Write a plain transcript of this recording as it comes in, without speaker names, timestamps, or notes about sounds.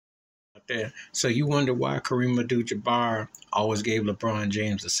there. So you wonder why Kareem Abdul-Jabbar always gave LeBron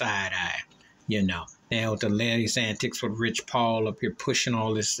James a side eye, you know. Now with the latest antics with Rich Paul up here pushing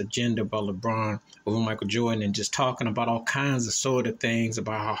all this agenda about LeBron over Michael Jordan and just talking about all kinds of sort of things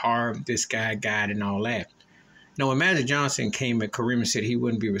about how hard this guy got and all that. Now, when Magic Johnson came at Kareem and said he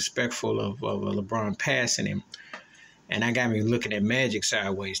wouldn't be respectful of LeBron passing him, and that got me looking at Magic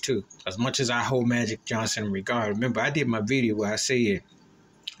sideways too. As much as I hold Magic Johnson in regard, remember I did my video where I said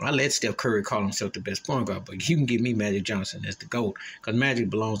I let Steph Curry call himself the best point guard, but you can give me Magic Johnson as the GOAT because Magic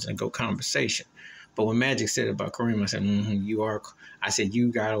belongs in the GOAT conversation. But when Magic said about Kareem, I said, you are. I said,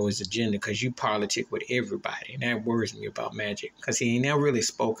 you got all his agenda because you politic with everybody. And that worries me about Magic because he ain't never really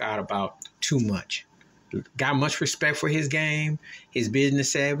spoke out about too much. Got much respect for his game, his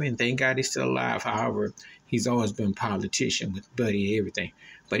business savvy, and thank God he's still alive. However, he's always been a politician with Buddy and everything.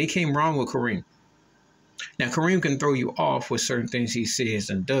 But he came wrong with Kareem. Now, Kareem can throw you off with certain things he says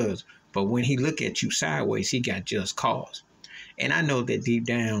and does, but when he look at you sideways, he got just cause. And I know that deep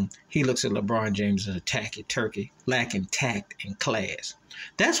down, he looks at LeBron James as a tacky turkey, lacking tact and class.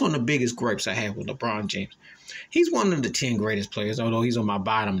 That's one of the biggest gripes I have with LeBron James. He's one of the 10 greatest players, although he's on my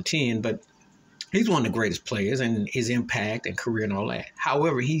bottom 10, but he's one of the greatest players and his impact and career and all that.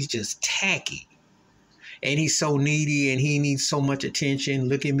 However, he's just tacky. And he's so needy and he needs so much attention.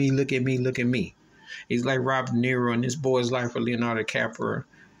 Look at me, look at me, look at me. He's like Robert De Niro in This Boy's Life with Leonardo DiCaprio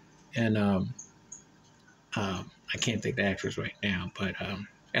and I can't think the actress right now, but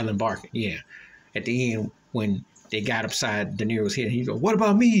Ellen Barkin, yeah. At the end, when they got upside De Niro's head, he goes, what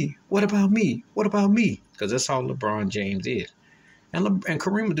about me? What about me? What about me? Because that's all LeBron James is. And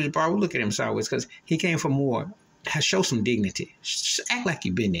Kareem Abdul-Jabbar will look at him sideways because he came from more, show some dignity. Just act like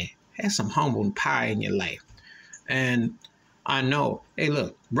you've been there. Have some humble pie in your life. And I know, hey,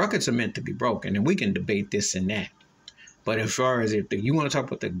 look, records are meant to be broken, and we can debate this and that. But as far as if you want to talk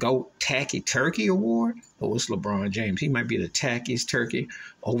about the GOAT Tacky Turkey Award, oh, it's LeBron James. He might be the tackiest turkey,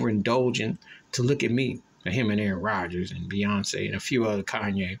 overindulgent to look at me, him and Aaron Rodgers and Beyonce and a few other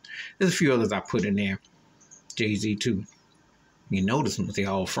Kanye. There's a few others I put in there. Jay-Z too. You notice them, they're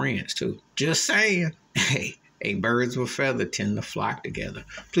all friends too. Just saying. Hey, birds with feather tend to flock together.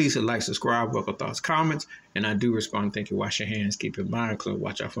 Please hit like, subscribe, welcome thoughts, comments, and I do respond. Thank you. Wash your hands, keep your mind clear,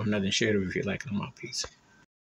 watch out for another share if you like them. Peace.